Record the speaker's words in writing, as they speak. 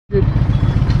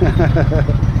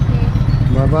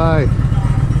Bye-bye.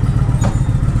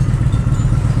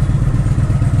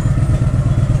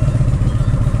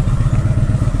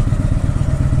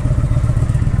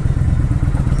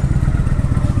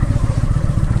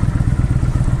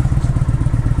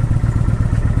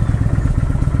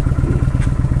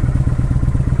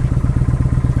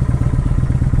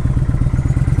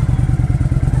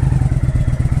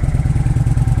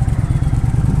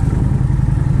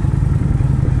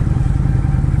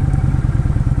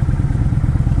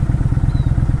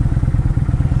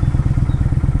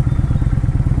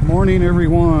 Morning,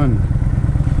 everyone.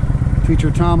 Teacher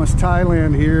Thomas,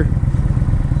 Thailand here.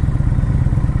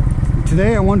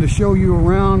 Today I wanted to show you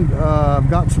around. I've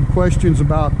got some questions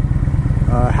about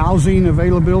housing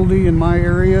availability in my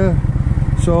area.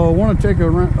 So I want to take a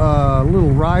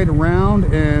little ride around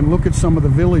and look at some of the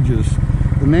villages.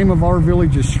 The name of our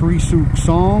village is Sri Suk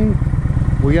Song.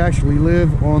 We actually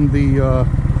live on the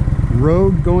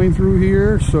road going through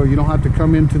here, so you don't have to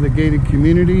come into the gated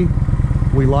community.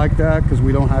 We like that because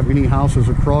we don't have any houses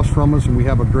across from us and we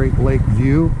have a great lake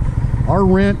view. Our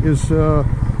rent is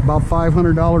about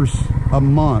 $500 a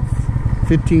month,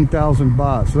 15,000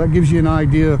 baht. So that gives you an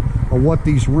idea of what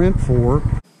these rent for.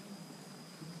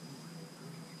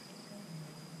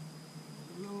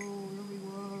 Hello,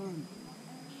 everyone.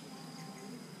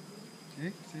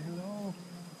 Jake, say hello.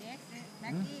 Jake,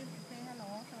 Maggie, say hello.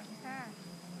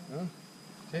 Huh?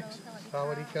 Jake,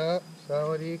 Sawadee Cup,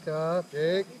 Sawadee Cup,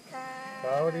 Jake.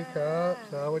 Sawadee Cup,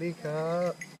 Sawadee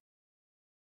Cup.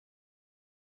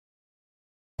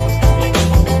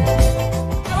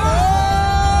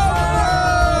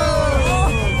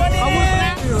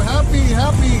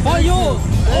 Happy. For you.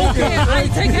 Okay, I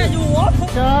take care of you.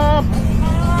 Cup.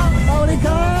 Sawadee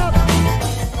Cup.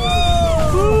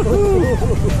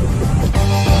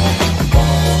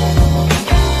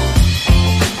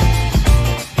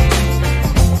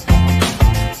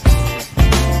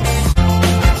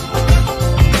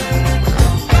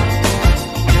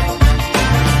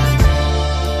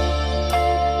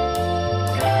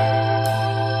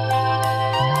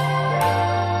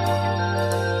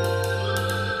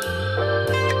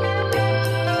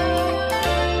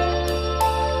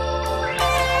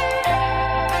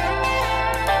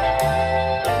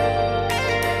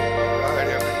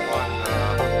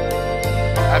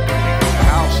 After leaving the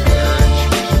house there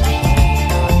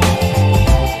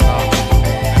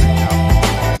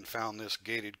and found this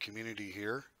gated community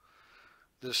here.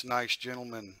 This nice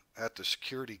gentleman at the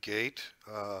security gate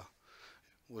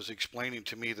was explaining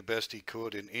to me the best he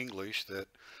could in English that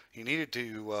he needed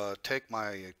to take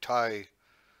my Thai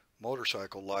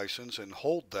motorcycle license and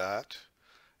hold that,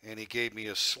 and he gave me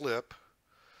a slip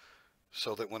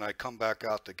so that when I come back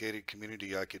out the gated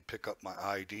community I could pick up my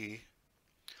ID.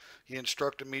 He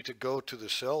instructed me to go to the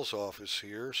sales office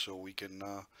here so we can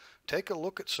take a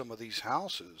look at some of these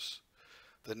houses.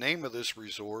 The name of this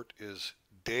resort is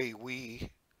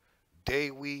Dewi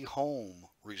Home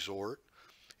Resort.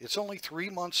 It's only 3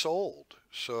 months old,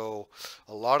 so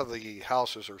a lot of the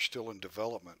houses are still in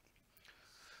development.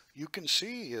 You can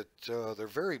see it, they're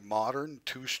very modern,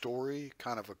 two-story,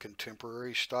 kind of a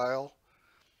contemporary style.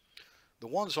 The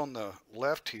ones on the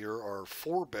left here are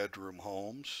 4-bedroom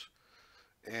homes.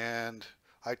 And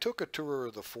I took a tour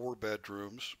of the 4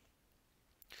 bedrooms.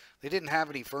 They didn't have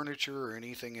any furniture or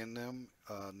anything in them,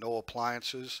 no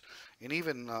appliances, and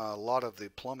even a lot of the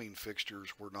plumbing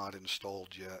fixtures were not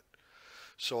installed yet.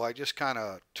 So I just kind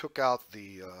of took out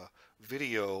the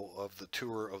video of the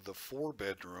tour of the 4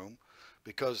 bedroom,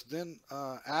 because then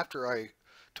after I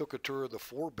took a tour of the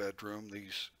 4 bedroom,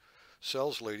 these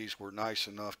sales ladies were nice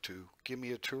enough to give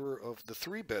me a tour of the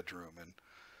 3 bedroom, and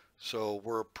so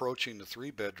we're approaching the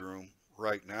 3 bedroom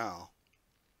right now.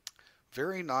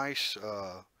 Very nice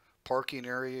parking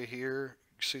area here.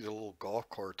 You can see the little golf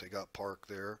cart they got parked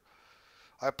there.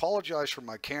 I apologize for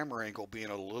my camera angle being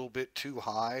a little bit too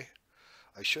high.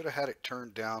 I should have had it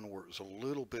turned down where it was a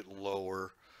little bit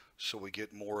lower so we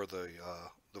get more of the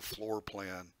floor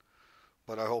plan.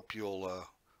 But I hope you'll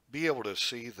be able to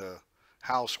see the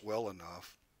house well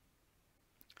enough.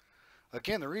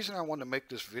 Again, the reason I wanted to make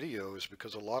this video is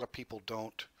because a lot of people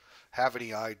don't have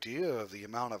any idea of the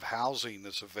amount of housing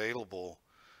that's available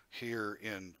here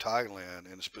in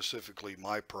Thailand, and specifically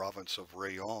my province of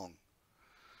Rayong.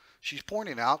 She's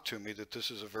pointing out to me that this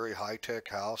is a very high-tech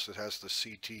house that has the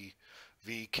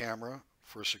CCTV camera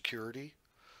for security.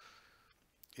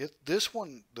 This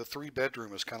one, the 3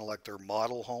 bedroom, is kind of like their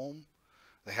model home.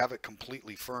 They have it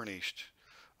completely furnished.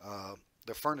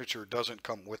 The furniture doesn't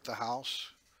come with the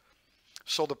house.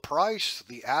 So the price,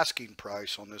 the asking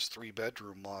price on this 3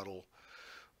 bedroom model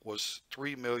was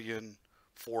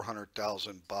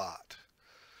 400,000 baht.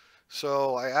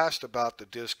 So I asked about the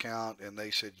discount and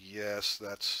they said yes,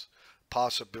 that's a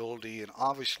possibility, and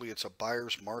obviously it's a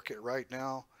buyer's market right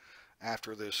now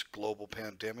after this global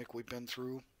pandemic we've been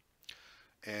through.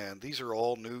 And these are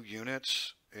all new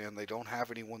units and they don't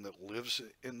have anyone that lives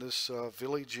in this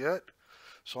village yet.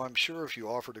 So I'm sure if you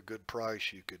offered a good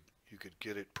price, you could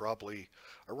get it probably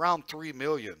around 3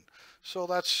 million. So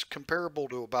that's comparable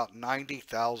to about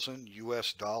 90,000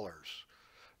 US dollars.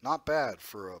 Not bad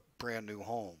for a brand new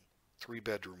home,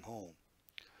 3-bedroom home.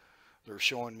 They're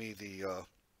showing me the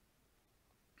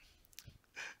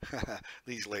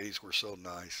these ladies were so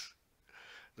nice.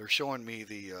 They're showing me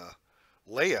the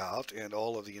layout and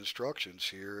all of the instructions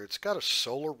here. It's got a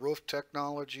solar roof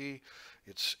technology.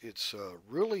 It's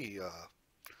really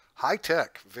high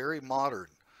tech, very modern.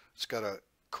 It's got a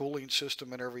cooling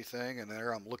system and everything. And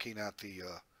there I'm looking at the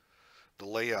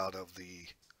layout of the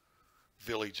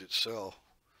village itself.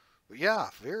 But yeah,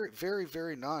 very, very,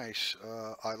 very nice.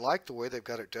 I like the way they've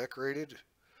got it decorated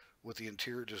with the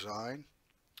interior design.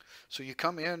 So you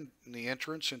come in the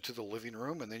entrance into the living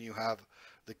room, and then you have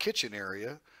the kitchen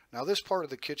area. Now this part of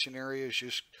the kitchen area is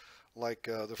just like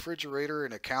the refrigerator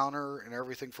and a counter and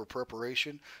everything for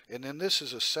preparation. And then this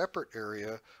is a separate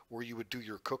area where you would do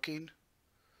your cooking.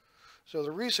 So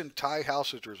the reason Thai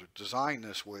houses are designed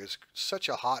this way is such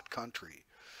a hot country.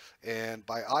 And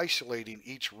by isolating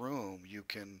each room, you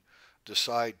can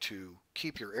decide to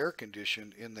keep your air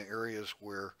conditioned in the areas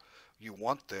where you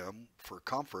want them for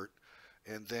comfort.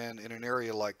 And then in an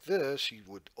area like this, you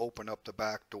would open up the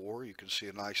back door. You can see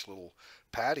a nice little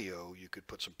patio. You could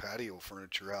put some patio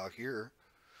furniture out here.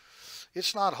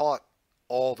 It's not hot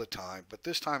all the time, but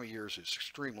this time of year is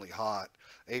extremely hot.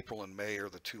 April and May are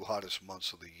the two hottest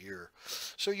months of the year.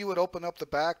 So you would open up the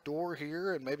back door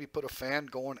here and maybe put a fan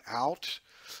going out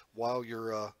while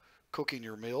you're cooking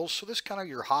your meals. So this is kind of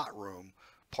your hot room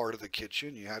part of the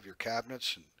kitchen. You have your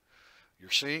cabinets and your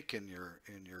sink and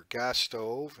your gas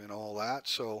stove and all that.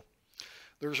 So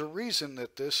there's a reason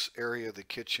that this area of the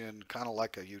kitchen, kind of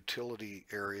like a utility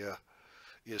area,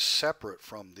 is separate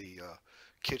from the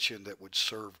kitchen that would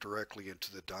serve directly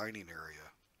into the dining area.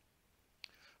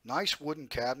 Nice wooden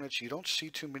cabinets. You don't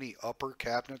see too many upper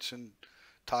cabinets in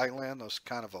Thailand. Those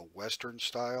kind of a Western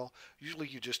style. Usually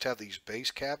you just have these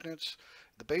base cabinets.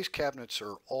 The base cabinets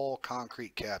are all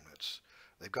concrete cabinets.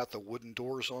 They've got the wooden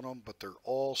doors on them, but they're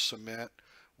all cement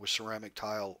with ceramic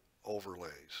tile overlays.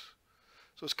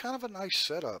 So it's kind of a nice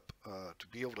setup to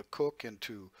be able to cook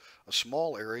into a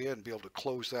small area and be able to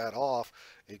close that off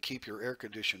and keep your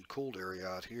air-conditioned cooled area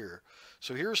out here.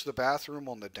 So here's the bathroom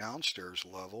on the downstairs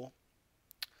level.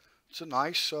 It's a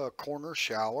nice corner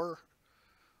shower.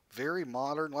 Very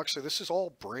modern. Like I said, this is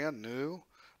all brand new,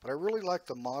 but I really like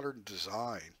the modern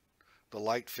design. The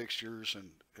light fixtures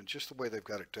and just the way they've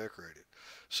got it decorated.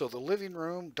 So the living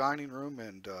room, dining room,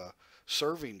 and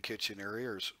serving kitchen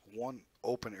area is one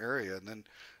open area, and then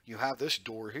you have this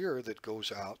door here that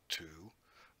goes out to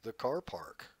the car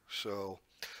park. So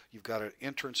you've got an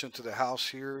entrance into the house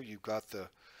here. You've got the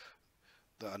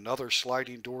another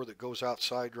sliding door that goes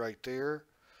outside right there,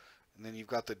 and then you've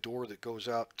got the door that goes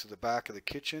out to the back of the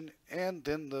kitchen, and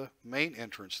then the main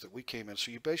entrance that we came in.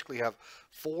 So you basically have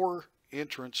 4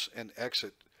 entrance and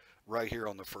exit right here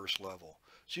on the first level.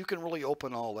 So you can really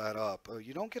open all that up.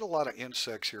 You don't get a lot of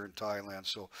insects here in Thailand,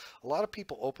 so a lot of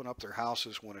people open up their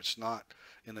houses when it's not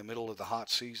in the middle of the hot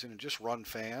season and just run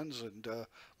fans and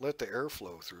let the air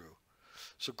flow through.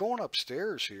 So going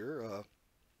upstairs here,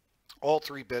 all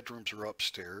 3 bedrooms are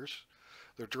upstairs.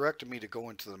 They're directing me to go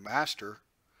into the master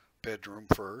bedroom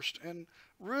first, and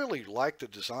really like the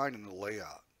design and the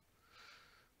layout.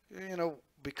 You know,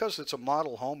 because it's a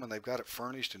model home and they've got it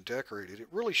furnished and decorated, it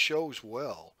really shows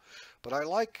well. But I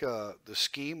like the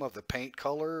scheme of the paint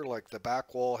color. Like the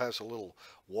back wall has a little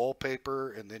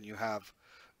wallpaper, and then you have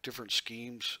different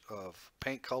schemes of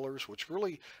paint colors, which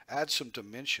really adds some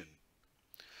dimension.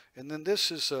 And then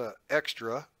this is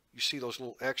extra. You see those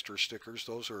little extra stickers.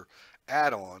 Those are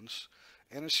add-ons.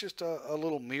 And it's just a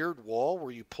little mirrored wall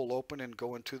where you pull open and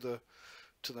go into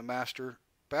the master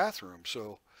bathroom.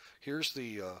 So here's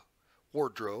the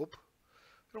wardrobe.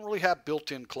 We don't really have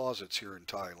built-in closets here in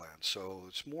Thailand, so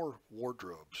it's more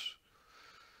wardrobes.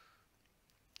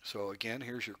 So again,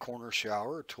 here's your corner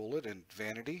shower, toilet, and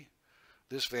vanity.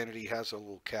 This vanity has a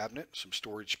little cabinet, some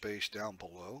storage space down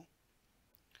below.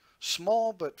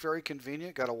 Small but very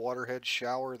convenient. Got a waterhead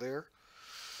shower there.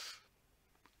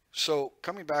 So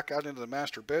coming back out into the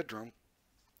master bedroom,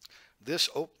 this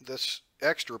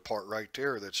extra part right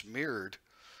there that's mirrored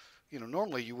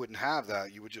Normally you wouldn't have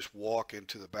that. You would just walk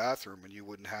into the bathroom and you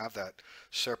wouldn't have that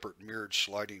separate mirrored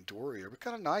sliding door area. But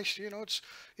kind of nice,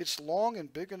 it's long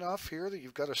and big enough here that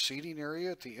you've got a seating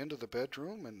area at the end of the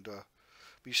bedroom, and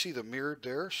you see the mirrored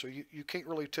there, so you can't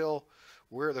really tell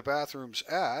where the bathroom's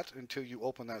at until you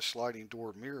open that sliding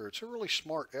door mirror. It's a really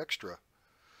smart extra.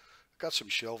 Got some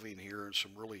shelving here and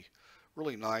some really,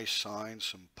 really nice signs,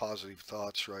 some positive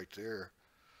thoughts right there.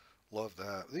 Love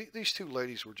that. These two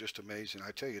ladies were just amazing.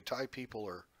 I tell you, Thai people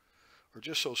are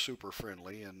just so super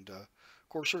friendly, and of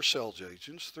course they're sales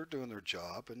agents. They're doing their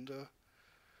job, and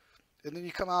then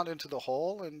you come out into the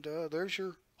hall, and there's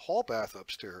your hall bath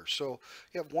upstairs. So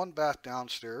you have one bath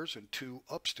downstairs and two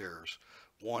upstairs.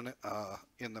 One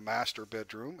in the master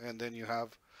bedroom, and then you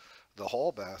have the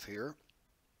hall bath here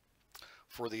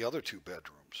for the other two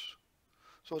bedrooms.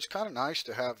 So it's kind of nice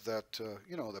to have that,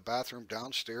 the bathroom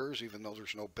downstairs, even though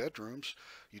there's no bedrooms.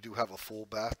 You do have a full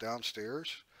bath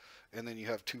downstairs, and then you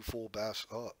have two full baths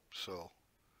up. So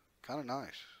kind of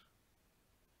nice.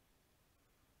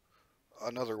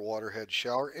 Another waterhead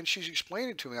shower, and she's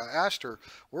explaining to me. I asked her,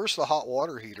 where's the hot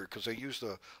water heater, because they use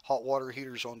the hot water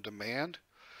heaters on demand.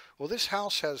 Well, this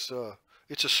house has,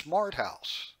 it's a smart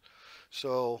house.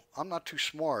 So I'm not too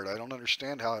smart. I don't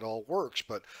understand how it all works,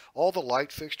 but all the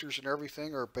light fixtures and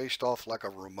everything are based off like a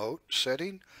remote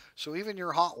setting. So even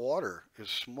your hot water is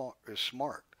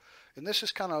smart. And this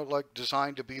is kind of like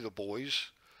designed to be the boys'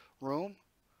 room.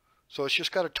 So it's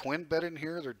just got a twin bed in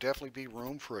here. There'd definitely be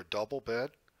room for a double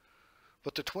bed.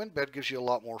 But the twin bed gives you a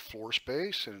lot more floor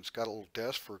space, and it's got a little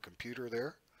desk for a computer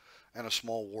there and a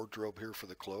small wardrobe here for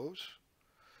the clothes.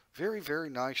 Very, very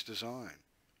nice design.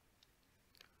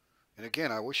 And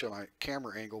again, I wish my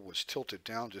camera angle was tilted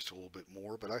down just a little bit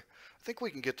more, but I think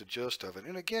we can get the gist of it.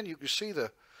 And again, you can see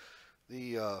the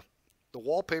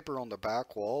wallpaper on the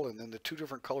back wall, and then the two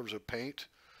different colors of paint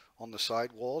on the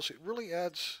side walls. It really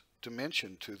adds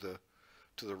dimension to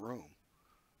the room.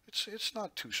 It's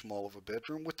not too small of a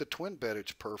bedroom. With the twin bed,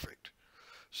 it's perfect.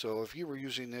 So if you were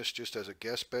using this just as a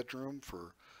guest bedroom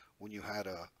for when you had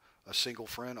a single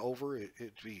friend over,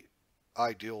 it'd be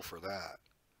ideal for that.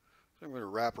 I'm going to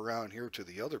wrap around here to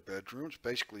the other bedrooms,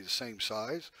 basically the same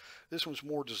size. This one's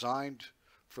more designed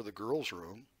for the girls'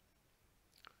 room.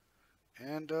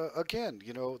 And again,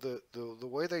 the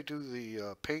way they do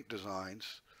the paint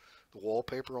designs, the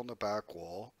wallpaper on the back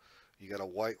wall, you got a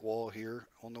white wall here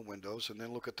on the windows, and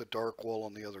then look at the dark wall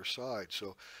on the other side. So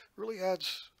it really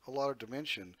adds a lot of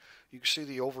dimension. You can see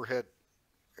the overhead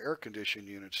air conditioning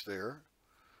units there.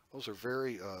 Those are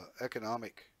very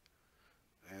economic,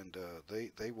 and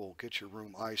they will get your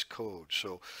room ice cold.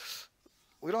 So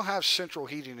we don't have central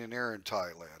heating and air in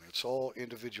Thailand. It's all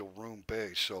individual room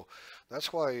based. So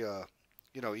that's why,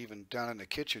 even down in the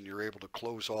kitchen, you're able to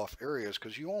close off areas,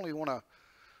 because you only want to,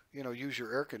 use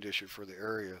your air conditioner for the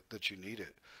area that you need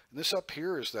it. And this up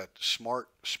here is that smart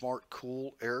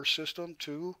cool air system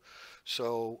too.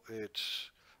 So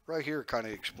it's right here, kind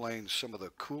of explains some of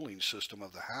the cooling system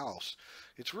of the house.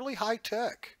 It's really high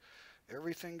tech.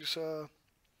 Everything's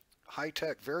high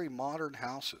tech, very modern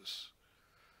houses.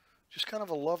 Just kind of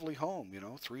a lovely home,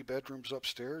 3 bedrooms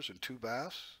upstairs and 2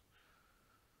 baths.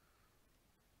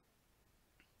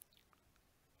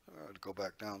 I'd go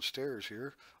back downstairs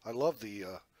here. I love the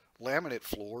laminate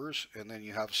floors, and then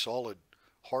you have solid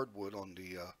hardwood on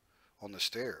the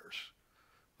stairs.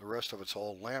 The rest of it's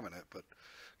all laminate, but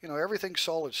everything's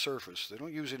solid surface. They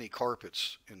don't use any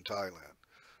carpets in Thailand.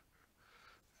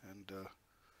 And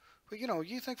but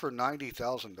you think for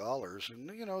 $90,000,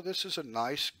 and this is a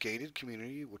nice gated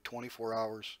community with 24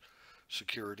 hours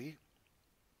security,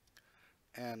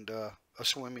 and a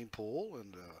swimming pool,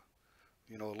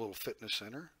 and a little fitness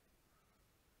center.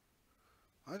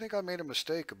 I think I made a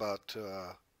mistake about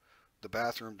the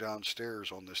bathroom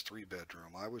downstairs on this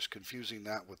 3-bedroom. I was confusing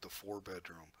that with the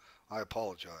 4-bedroom. I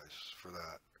apologize for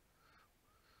that.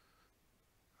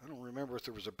 I don't remember if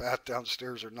there was a bath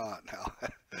downstairs or not now.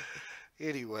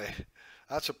 Anyway,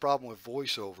 that's a problem with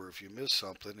voiceover. If you miss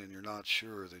something and you're not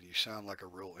sure, then you sound like a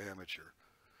real amateur.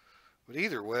 But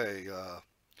either way,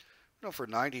 for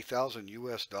 90,000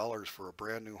 US dollars for a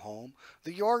brand new home,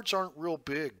 the yards aren't real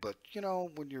big, but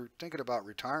when you're thinking about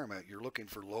retirement, you're looking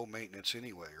for low maintenance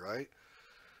anyway, right?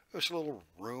 There's a little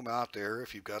room out there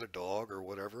if you've got a dog or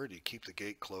whatever, and you keep the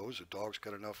gate closed. The dog's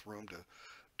got enough room to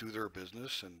do their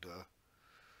business, and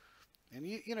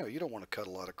you don't want to cut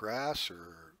a lot of grass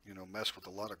or mess with a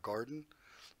lot of garden.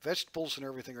 Vegetables and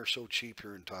everything are so cheap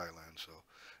here in Thailand. So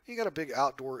you got a big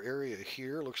outdoor area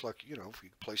here. Looks like, if you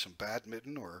play some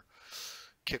badminton or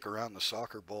kick around the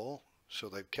soccer ball. So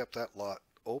they've kept that lot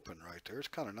open right there. It's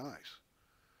kind of nice.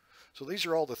 So these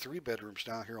are all the 3 bedrooms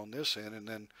down here on this end, and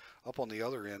then up on the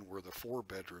other end were the 4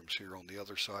 bedrooms here on the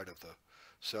other side of the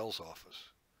sales office.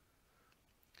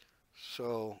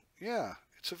 So yeah,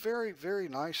 it's a very, very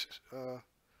nice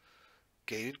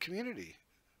gated community.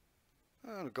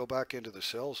 I'm going to go back into the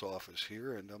sales office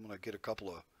here, and I'm going to get a couple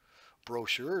of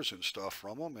brochures and stuff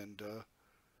from them, and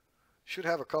should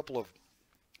have a couple of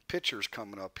pictures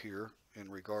coming up here in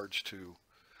regards to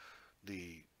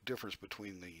the difference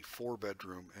between the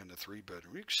 4-bedroom and the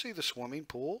 3-bedroom. You can see the swimming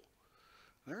pool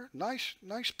there.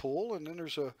 Nice pool, and then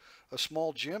there's a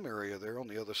small gym area there on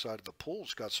the other side of the pool.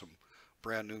 It's got some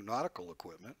brand new nautical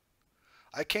equipment.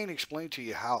 I can't explain to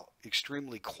you how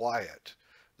extremely quiet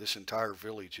this entire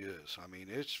village is. I mean,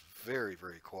 it's very,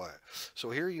 very quiet. So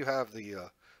here you have the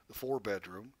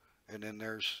 4-bedroom, and then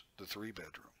there's the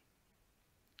 3-bedroom.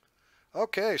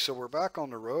 Okay, so we're back on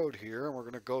the road here, and we're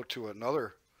going to go to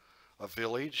another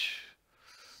village.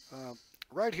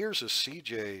 Right here's a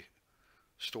CJ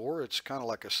store. It's kind of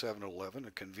like a 7-Eleven,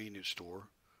 a convenience store.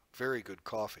 Very good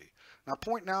coffee. Now,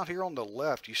 pointing out here on the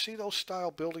left, you see those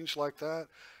style buildings like that?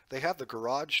 They have the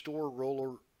garage door,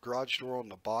 roller garage door on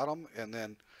the bottom, and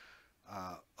then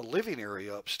a living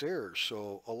area upstairs.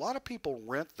 So a lot of people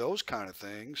rent those kind of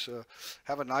things,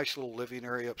 have a nice little living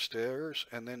area upstairs,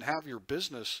 and then have your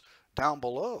business down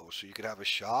below. So you could have a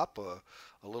shop, a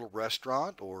little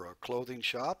restaurant, or a clothing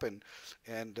shop, and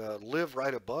live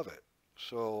right above it.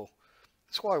 So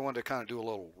that's why I wanted to kind of do a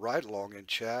little ride along and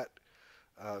chat,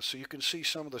 so you can see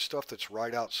some of the stuff that's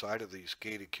right outside of these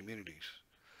gated communities.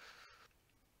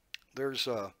 There's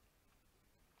a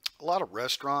lot of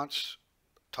restaurants,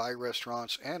 Thai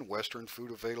restaurants, and Western food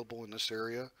available in this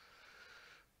area.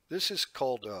 This is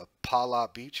called Pala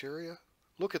Beach area.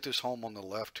 Look at this home on the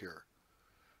left here.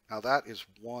 Now that is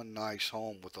one nice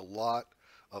home with a lot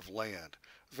of land.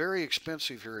 Very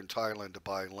expensive here in Thailand to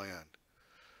buy land.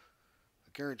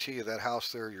 I guarantee you that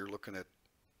house there, you're looking at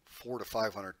 $400,000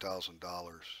 to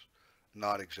 $500,000.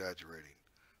 Not exaggerating.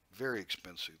 Very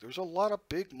expensive. There's a lot of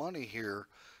big money here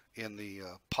in the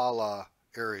Pala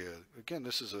area. Again,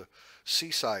 this is a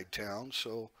seaside town,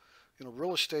 so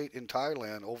real estate in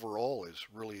Thailand overall is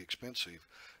really expensive.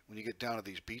 When you get down to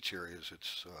these beach areas,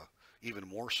 it's even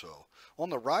more so. On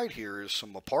the right here is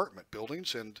some apartment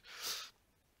buildings, and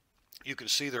you can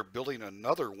see they're building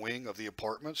another wing of the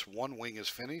apartments. One wing is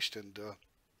finished, and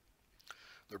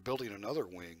they're building another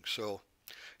wing. So,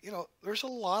 there's a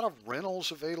lot of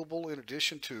rentals available in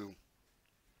addition to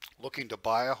looking to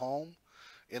buy a home.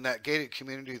 In that gated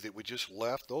community that we just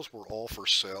left, those were all for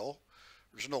sale.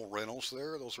 There's no rentals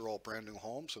there. Those are all brand new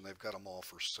homes, and they've got them all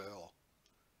for sale.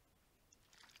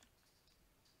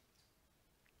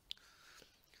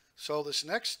 So this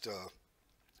next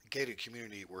gated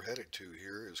community we're headed to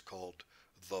here is called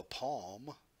The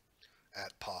Palm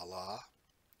at Pala.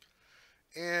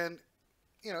 And,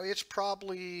 it's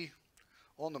probably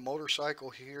on the motorcycle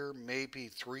here, maybe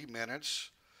 3 minutes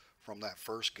from that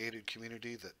first gated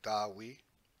community, that Dawi.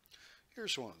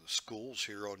 Here's one of the schools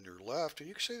here on your left, and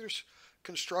you can see there's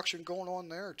construction going on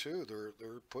there too.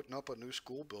 They're putting up a new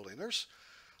school building. There's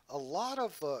a lot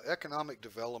of economic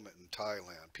development in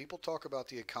Thailand. People talk about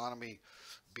the economy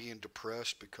being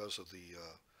depressed because of the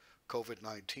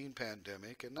COVID-19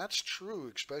 pandemic, and that's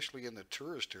true, especially in the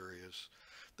tourist areas.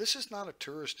 This is not a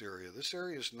tourist area. This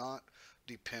area is not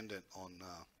dependent on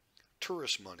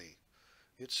tourist money.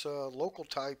 It's local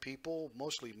Thai people,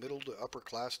 mostly middle to upper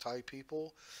class Thai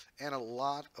people, and a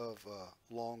lot of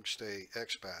long stay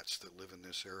expats that live in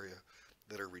this area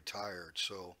that are retired.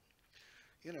 So,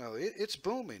 it's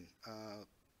booming.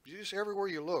 Just everywhere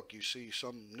you look, you see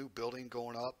some new building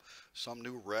going up, some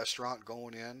new restaurant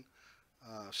going in.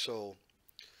 So,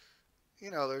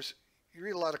 you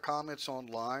read a lot of comments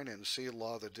online and see a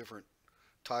lot of the different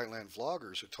Thailand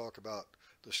vloggers that talk about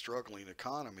the struggling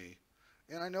economy.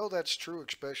 And I know that's true,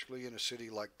 especially in a city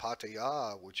like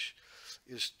Pattaya, which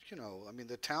is,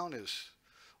 the town is,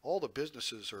 all the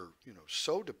businesses are,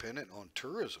 so dependent on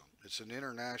tourism. It's an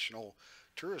international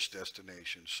tourist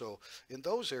destination. So in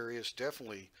those areas,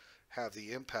 definitely have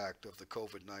the impact of the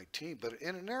COVID-19. But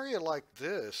in an area like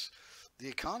this, the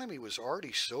economy was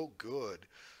already so good,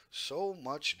 so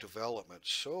much development,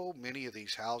 so many of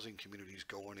these housing communities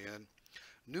going in,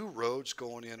 new roads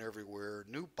going in everywhere,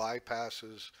 new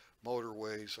bypasses,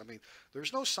 motorways.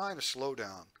 There's no sign of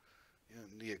slowdown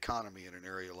in the economy in an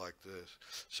area like this.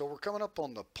 So we're coming up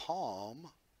on the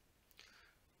Palm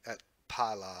at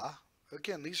Pala.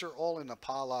 Again, these are all in the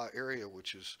Pala area,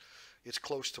 it's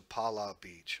close to Pala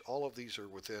Beach. All of these are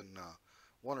within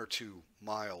 1 or 2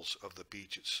 miles of the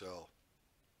beach itself.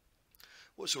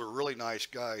 Was a really nice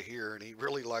guy here, and he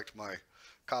really liked my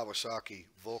Kawasaki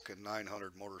Vulcan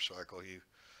 900 motorcycle.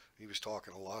 He was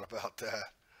talking a lot about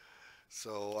that.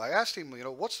 So I asked him,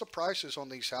 what's the prices on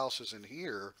these houses in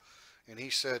here? And he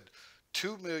said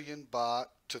 2 million baht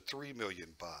to 3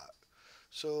 million baht.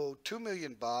 So 2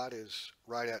 million baht is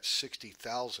right at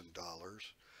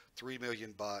 $60,000. 3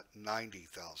 million baht,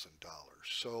 $90,000.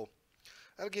 So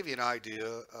that'll give you an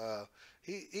idea.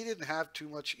 He didn't have too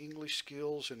much English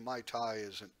skills, and my Thai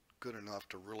isn't good enough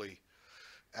to really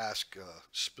ask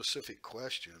specific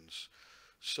questions.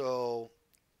 So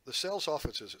the sales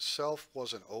office itself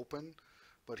wasn't open,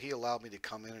 but he allowed me to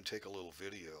come in and take a little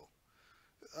video.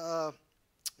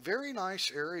 Very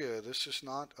nice area. This is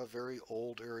not a very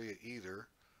old area either.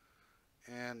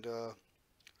 And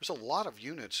there's a lot of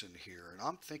units in here. And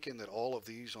I'm thinking that all of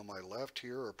these on my left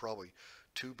here are probably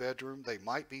 2-bedroom. They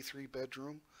might be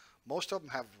 3-bedroom. Most of them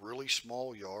have really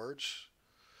small yards.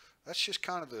 That's just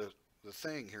kind of the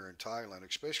thing here in Thailand,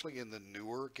 especially in the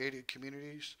newer gated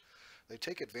communities. They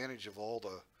take advantage of all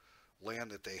the land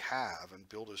that they have and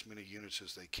build as many units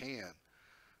as they can.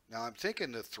 Now I'm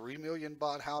thinking the 3 million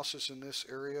baht houses in this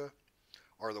area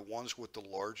are the ones with the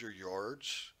larger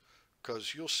yards,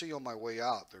 because you'll see on my way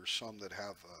out there's some that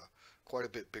have quite a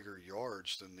bit bigger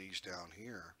yards than these down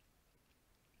here.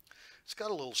 It's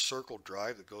got a little circle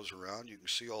drive that goes around. You can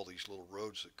see all these little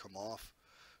roads that come off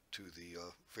to the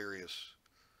various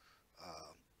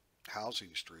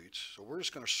housing streets. So we're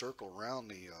just going to circle around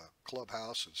the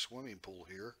clubhouse and swimming pool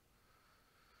here.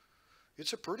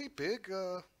 It's a pretty big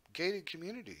gated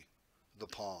community, the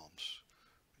palms.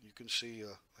 You can see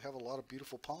they have a lot of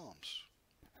beautiful palms.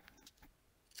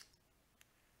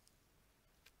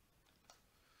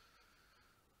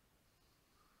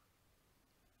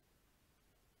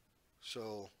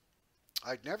 So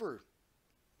I'd never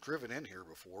driven in here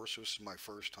before, so this is my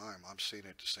first time. I'm seeing it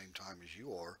at the same time as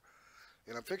you are.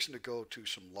 And I'm fixing to go to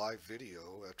some live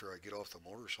video after I get off the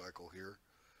motorcycle here.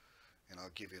 And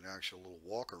I'll give you an actual little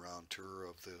walk around tour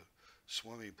of the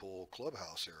swimming pool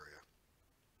clubhouse area.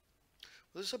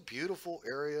 This is a beautiful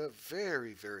area,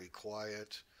 very, very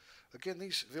quiet. Again,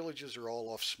 these villages are all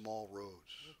off small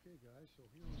roads.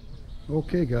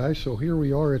 Okay guys, so here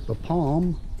we are at the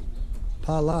Palm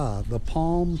Pala, the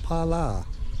Palm Pala.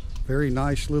 Very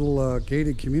nice little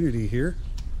gated community here.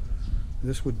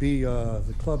 This would be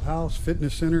the clubhouse,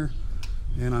 fitness center,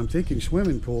 and I'm thinking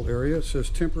swimming pool area. It says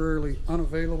temporarily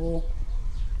unavailable.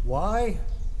 Why?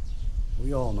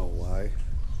 We all know why.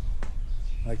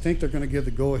 I think they're going to give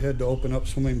the go-ahead to open up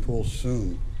swimming pools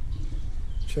soon.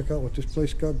 Check out what this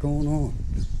place got going on.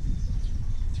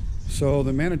 So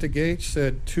the man at the gate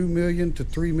said 2 million to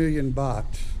 3 million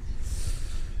baht.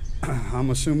 I'm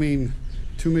assuming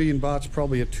 2 million baht's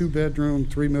probably a 2-bedroom,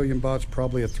 3 million baht's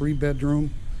probably a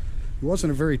 3-bedroom. He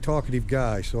wasn't a very talkative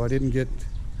guy, so I didn't get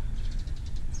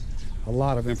a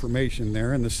lot of information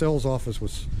there, and the sales office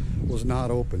was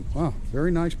not open. Wow,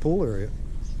 very nice pool area,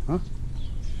 huh?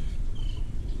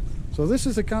 So this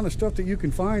is the kind of stuff that you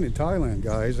can find in Thailand,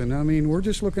 guys, and I mean, we're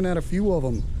just looking at a few of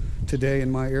them today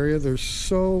in my area. There's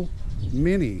so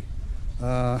many.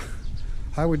 I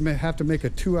would have to make a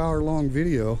 2-hour-long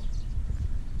video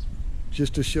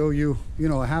just to show you,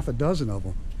 a half a dozen of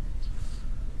them.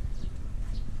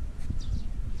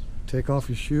 Take off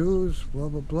your shoes, blah,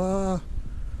 blah, blah.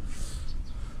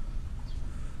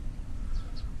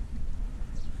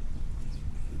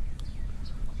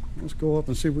 Let's go up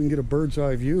and see if we can get a bird's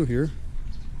eye view here.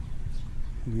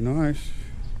 Be nice.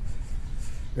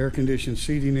 Air-conditioned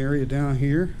seating area down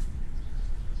here.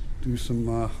 Do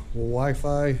some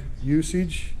Wi-Fi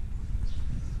usage.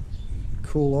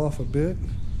 Cool off a bit.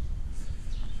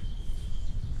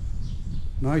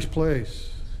 Nice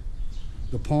place.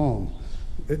 The Palm.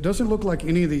 It doesn't look like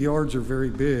any of the yards are very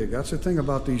big. That's the thing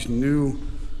about these new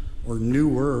or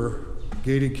newer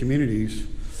gated communities.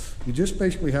 You just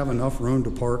basically have enough room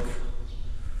to park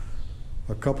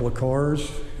a couple of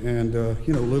cars and a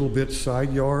little bit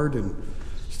side yard and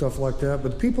stuff like that.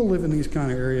 But people live in these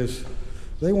kind of areas,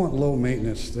 they want low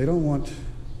maintenance. They don't want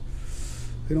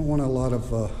a lot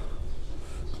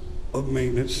of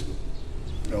maintenance.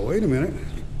 Oh, wait a minute.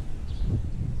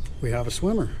 We have a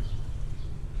swimmer.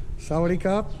 Sawadee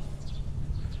Kap.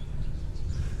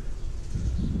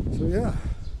 So yeah,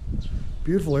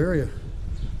 beautiful area.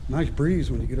 Nice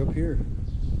breeze when you get up here.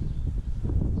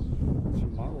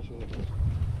 Some models over there.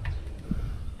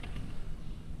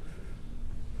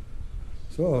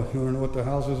 So, you want to know what the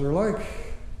houses are like?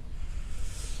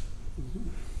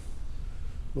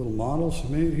 Little models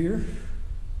made here.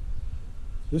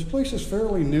 This place is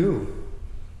fairly new.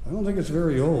 I don't think it's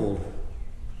very old.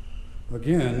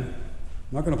 Again,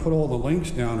 I'm not going to put all the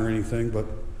links down or anything, but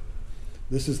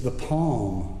this is the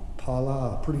Palm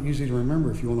Pala, pretty easy to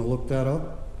remember if you want to look that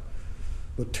up.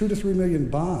 But 2 to 3 million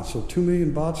bahts, so 2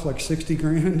 million bahts like 60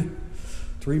 grand,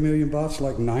 3 million bahts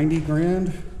like 90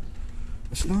 grand.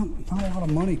 It's not a lot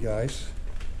of money, guys,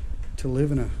 to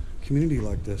live in a community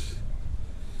like this.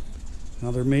 Now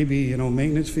there may be, you know,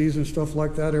 maintenance fees and stuff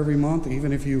like that every month,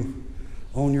 even if you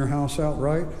own your house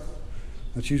outright.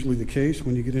 That's usually the case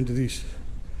when you get into these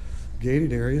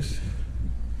gated areas.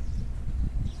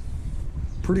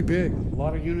 Pretty big, a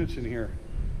lot of units in here,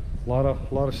 a lot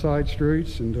of side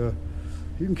streets, and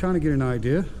you can kind of get an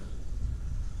idea.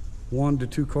 1 to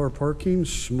 2 car parking,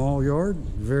 small yard,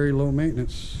 very low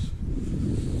maintenance.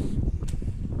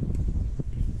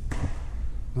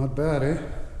 Not bad, eh?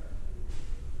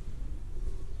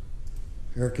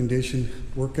 Air conditioned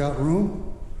workout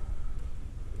room.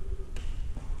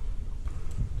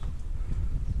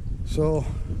 So,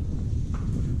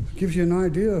 gives you an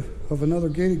idea of another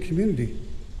gated community.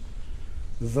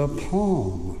 The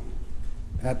Palm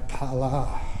at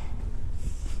Pala.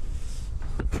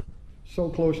 So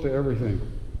close to everything.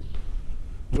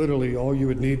 Literally, all you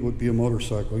would need would be a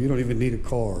motorcycle. You don't even need a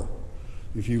car.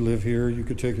 If you live here, you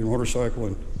could take your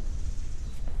motorcycle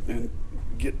and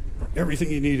get everything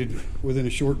you needed within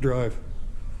a short drive.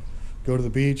 Go to the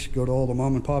beach, go to all the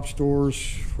mom and pop stores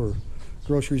for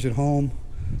groceries at home,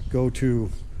 go to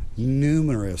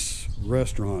numerous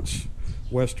restaurants,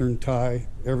 Western, Thai,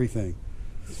 everything.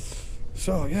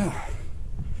 So yeah,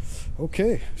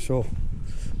 okay, so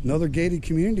another gated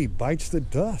community bites the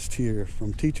dust here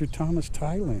from Teacher Thomas,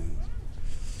 Thailand.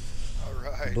 All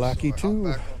right. Blackie so I too.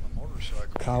 hopped back on the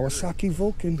motorcycle Kawasaki here,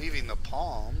 Vulcan. leaving the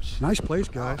Palms. Nice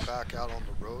place, Now I'm guys. back out on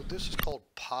the road. This is called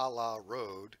Pala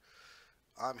Road.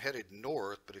 I'm headed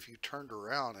north, but if you turned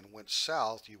around and went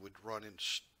south, you would run in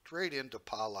straight into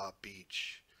Pala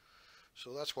Beach.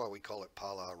 So that's why we call it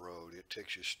Pala Road. It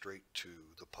takes you straight to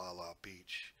the Pala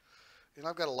Beach. And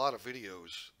I've got a lot of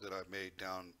videos that I've made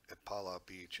down at Pala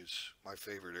Beach. It's my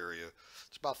favorite area.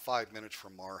 It's about 5 minutes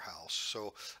from our house.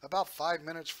 So about 5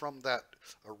 minutes from that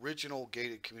original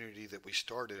gated community that we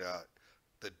started at,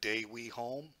 the Daewee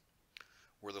home,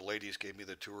 where the ladies gave me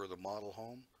the tour of the model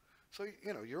home. So,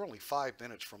 you know, you're only 5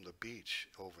 minutes from the beach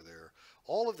over there.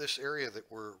 All of this area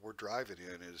that we're driving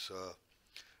in is,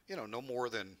 you know, no more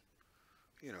than,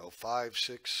 you know,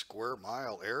 5-6 square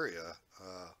mile area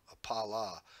of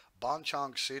Pala.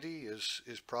 Bonchang City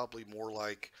is probably more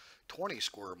like 20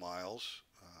 square miles,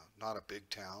 not a big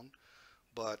town,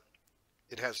 but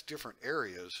it has different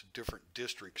areas, different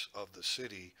districts of the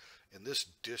city, and this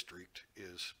district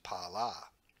is Pala,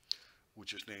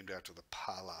 which is named after the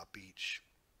Pala Beach.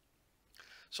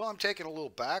 So I'm taking a little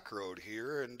back road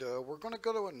here, and we're going to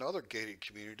go to another gated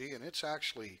community, and it's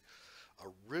actually a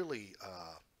really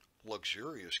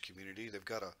luxurious community. They've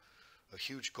got a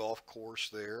huge golf course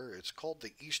there. It's called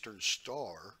the Eastern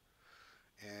Star,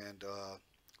 and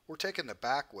we're taking the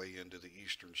back way into the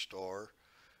Eastern Star,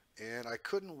 and I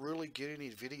couldn't really get any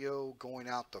video going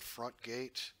out the front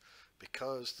gate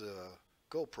because the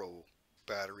GoPro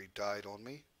battery died on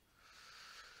me.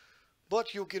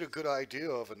 But you'll get a good idea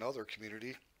of another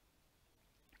community,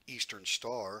 Eastern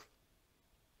Star.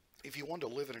 If you want to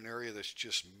live in an area that's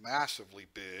just massively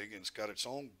big and it's got its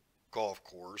own golf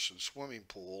course and swimming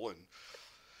pool and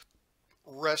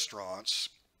restaurants,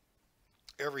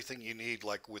 everything you need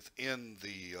like within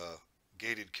the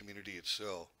gated community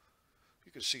itself.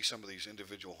 You can see some of these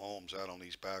individual homes out on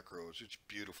these back roads. It's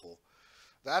beautiful.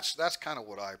 That's kind of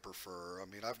what I prefer. I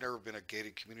mean, I've never been a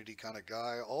gated community kind of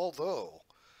guy, although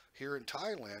here in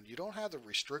Thailand you don't have the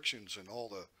restrictions and all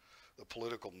the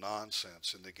political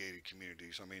nonsense in the gated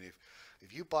communities. I mean,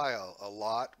 if you buy a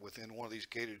lot within one of these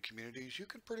gated communities, you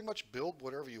can pretty much build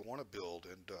whatever you want to build,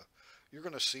 and you're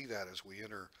going to see that as we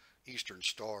enter Eastern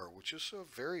Star, which is a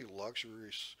very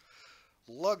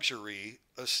luxury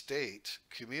estate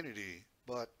community.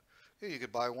 But yeah, you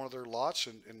could buy one of their lots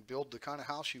and build the kind of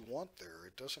house you want there.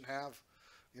 It doesn't have,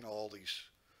 you know, all these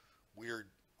weird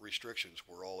restrictions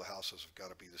where all the houses have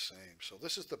got to be the same. So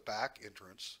this is the back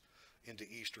entrance into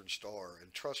Eastern Star,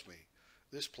 and trust me,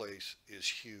 this place is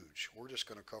huge. We're just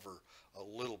going to cover a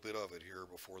little bit of it here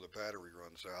before the battery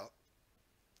runs out.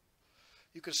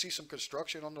 You can see some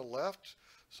construction on the left.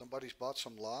 Somebody's bought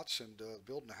some lots and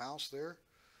building a house there.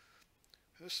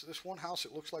 This one house,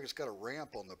 it looks like it's got a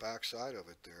ramp on the back side of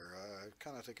it there. I'm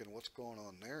kind of thinking what's going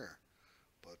on there,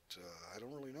 but I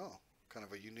don't really know. Kind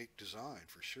of a unique design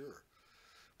for sure.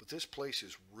 But this place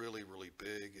is really, really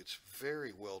big. It's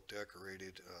very well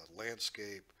decorated,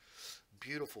 landscape,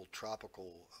 beautiful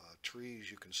tropical trees.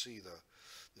 You can see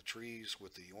the trees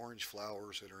with the orange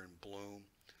flowers that are in bloom.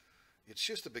 It's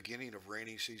just the beginning of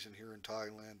rainy season here in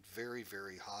Thailand. Very,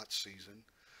 very hot season.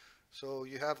 So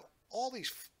you have all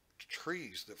these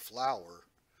trees that flower,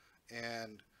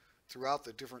 and throughout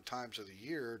the different times of the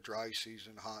year, dry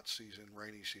season, hot season,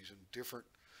 rainy season, different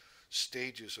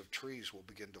stages of trees will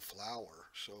begin to flower.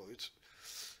 So it's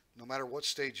no matter what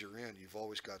stage you're in, you've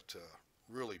always got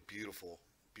really beautiful,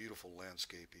 beautiful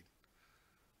landscaping.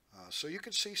 So you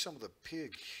can see some of the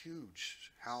big,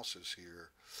 huge houses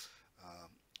here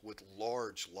with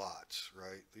large lots,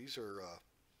 right? These are,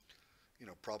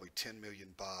 probably 10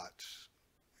 million baht,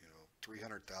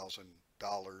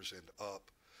 $300,000 and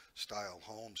up style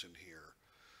homes in here.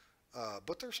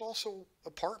 But there's also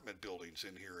apartment buildings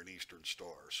in here in Eastern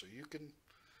Star, so you can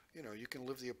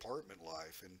live the apartment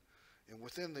life. And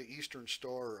within the Eastern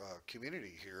Star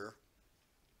community here,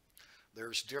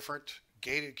 there's different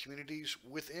gated communities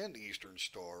within Eastern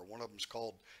Star. One of them is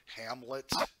called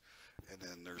Hamlet, and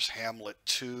then there's Hamlet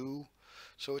 2.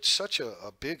 So it's such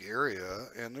a big area,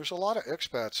 and there's a lot of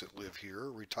expats that live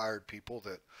here, retired people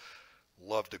that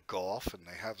love to golf, and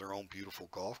they have their own beautiful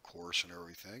golf course and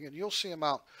everything. And you'll see them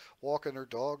out walking their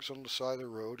dogs on the side of the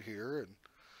road here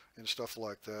and stuff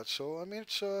like that. So, I mean,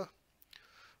 it's a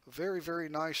very, very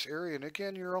nice area. And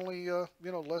again, you're only,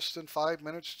 less than 5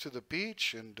 minutes to the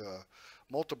beach and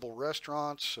multiple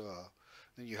restaurants.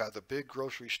 Then you have the big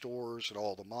grocery stores and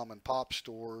all the mom and pop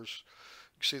stores.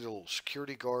 You see the little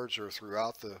security guards are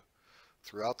throughout the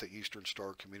Eastern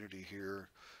Star community here.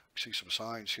 You see some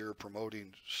signs here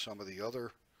promoting some of the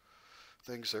other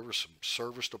things. There were some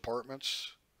service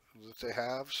departments that they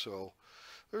have. So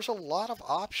there's a lot of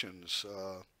options.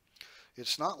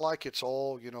 It's not like it's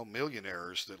all,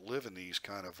 millionaires that live in these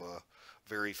kind of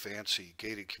very fancy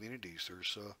gated communities.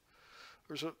 There's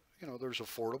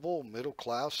affordable middle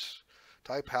class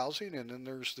type housing, and then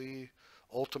there's the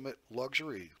ultimate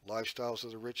luxury lifestyles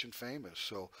of the rich and famous.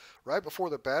 So right before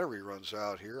the battery runs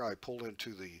out here, I pulled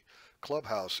into the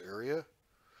clubhouse area,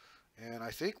 and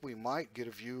I think we might get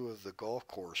a view of the golf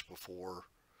course before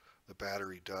the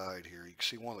battery died here. You can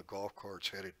see one of the golf carts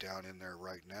headed down in there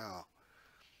right now.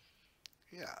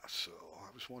 Yeah, so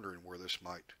I was wondering where this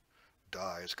might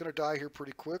die. It's going to die here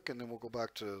pretty quick, and then we'll go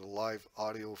back to the live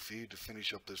audio feed to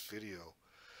finish up this video.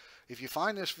 If you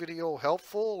find this video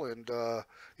helpful and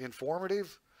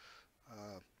informative,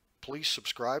 please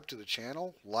subscribe to the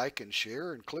channel, like and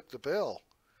share, and click the bell.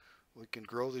 We can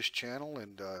grow this channel,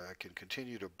 and I can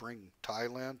continue to bring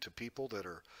Thailand to people that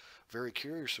are very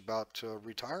curious about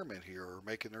retirement here or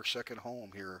making their second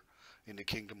home here in the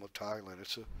Kingdom of Thailand.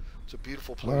 It's a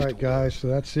beautiful place. All right, guys, so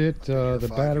that's it.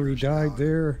 The battery died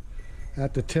there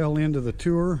at the tail end of the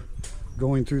tour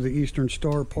going through the Eastern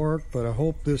Star Park, but I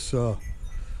hope this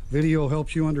video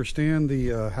helps you understand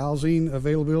the housing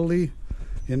availability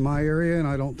in my area, and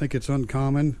I don't think it's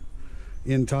uncommon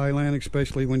in Thailand,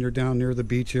 especially when you're down near the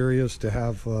beach areas, to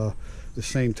have the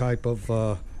same type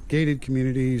of gated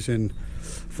communities, and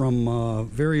from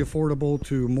very affordable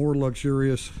to more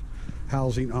luxurious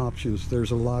housing options.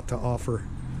 There's a lot to offer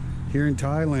here in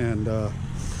Thailand.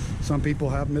 Some people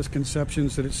have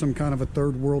misconceptions that it's some kind of a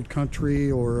third world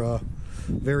country or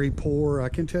very poor. I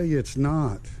can tell you it's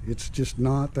not. It's just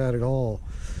not that at all.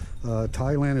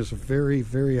 Thailand is a very,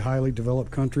 very highly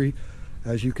developed country,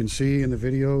 as you can see in the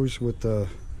videos with the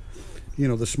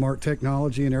smart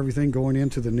technology and everything going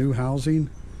into the new housing.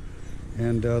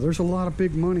 And there's a lot of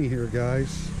big money here,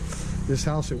 guys. This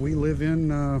house that we live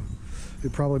in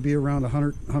it'd probably be around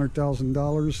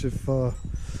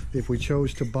 $100,000 if we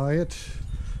chose to buy it.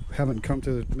 Haven't come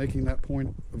to making that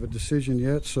point of a decision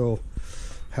yet, so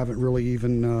haven't really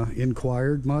even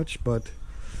inquired much, but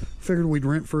figured we'd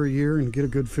rent for a year and get a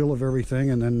good feel of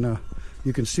everything. And then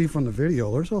you can see from the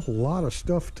video there's a lot of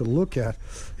stuff to look at,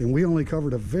 and we only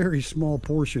covered a very small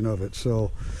portion of it.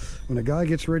 So when a guy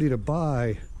gets ready to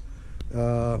buy,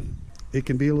 it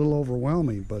can be a little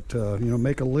overwhelming, but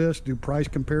make a list, do price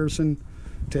comparison,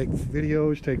 take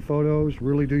videos, take photos,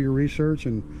 really do your research,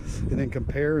 and then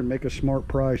compare and make a smart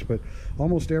price. But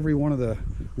almost every one of the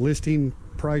listing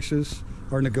prices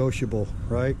are negotiable,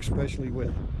 right? Especially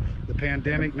with the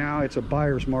pandemic now, it's a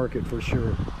buyer's market for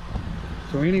sure.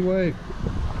 So anyway,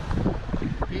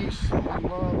 peace and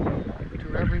love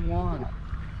to everyone.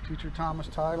 Teacher Thomas,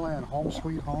 Thailand, home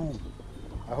sweet home.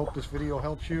 I hope this video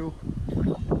helps you. If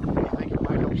you think it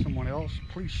might help someone else,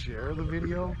 please share the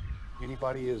video.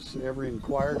 Anybody has ever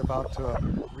inquired about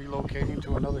relocating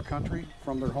to another country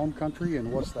from their home country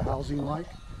and what's the housing like,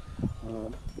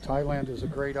 Thailand is a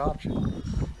great option.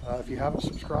 If you haven't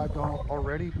subscribed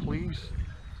already, please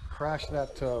crash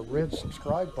that red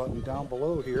subscribe button down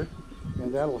below here,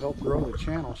 and that'll help grow the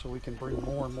channel so we can bring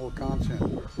more and more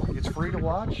content. It's free to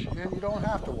watch, and you don't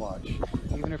have to watch,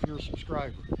 even if you're a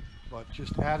subscriber. But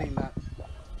just adding that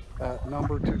that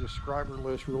number to the subscriber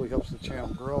list really helps the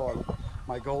channel grow.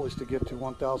 My goal is to get to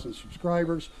 1,000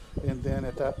 subscribers, and then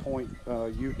at that point,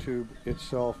 YouTube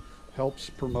itself helps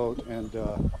promote and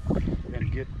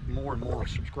get more and more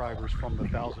subscribers from the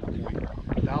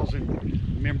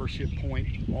 1,000 membership point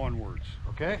onwards.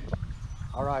 Okay.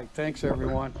 All right. Thanks,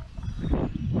 everyone.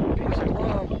 Peace and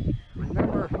love.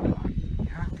 Remember,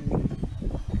 happy.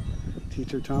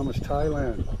 Teacher Thomas,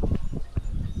 Thailand.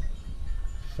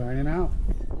 Signing out.